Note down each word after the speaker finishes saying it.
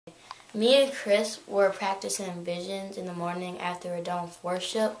Me and Chris were practicing visions in the morning after we're done with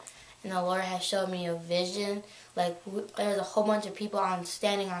worship, and the Lord has showed me a vision. Like there's a whole bunch of people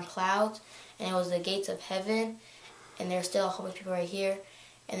standing on clouds, and it was the gates of heaven, and there's still a whole bunch of people right here,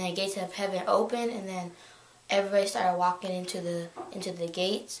 and the gates of heaven open, and then everybody started walking into the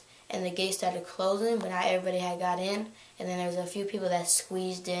gates, and the gates started closing, but not everybody had got in, and then there was a few people that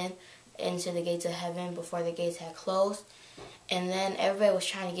squeezed in into the gates of heaven before the gates had closed. And then everybody was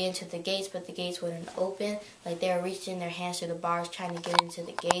trying to get into the gates, but the gates wouldn't open. Like they were reaching their hands through the bars trying to get into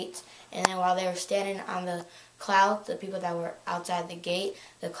the gates. And then while they were standing on the cloud, the people that were outside the gate,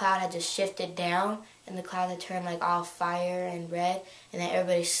 the cloud had just shifted down, and the cloud had turned like all fire and red, and then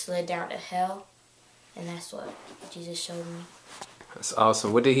everybody slid down to hell. And that's what Jesus showed me. That's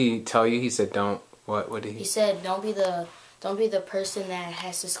awesome. What did he tell you? He said, "Don't." What did he? He said, "Don't be the person that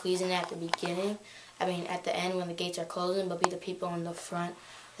has to squeeze in at the beginning. I mean, at the end when the gates are closing, but be the people in the front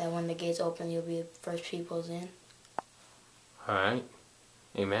that when the gates open, you'll be the first people in." All right.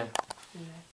 Amen. Amen.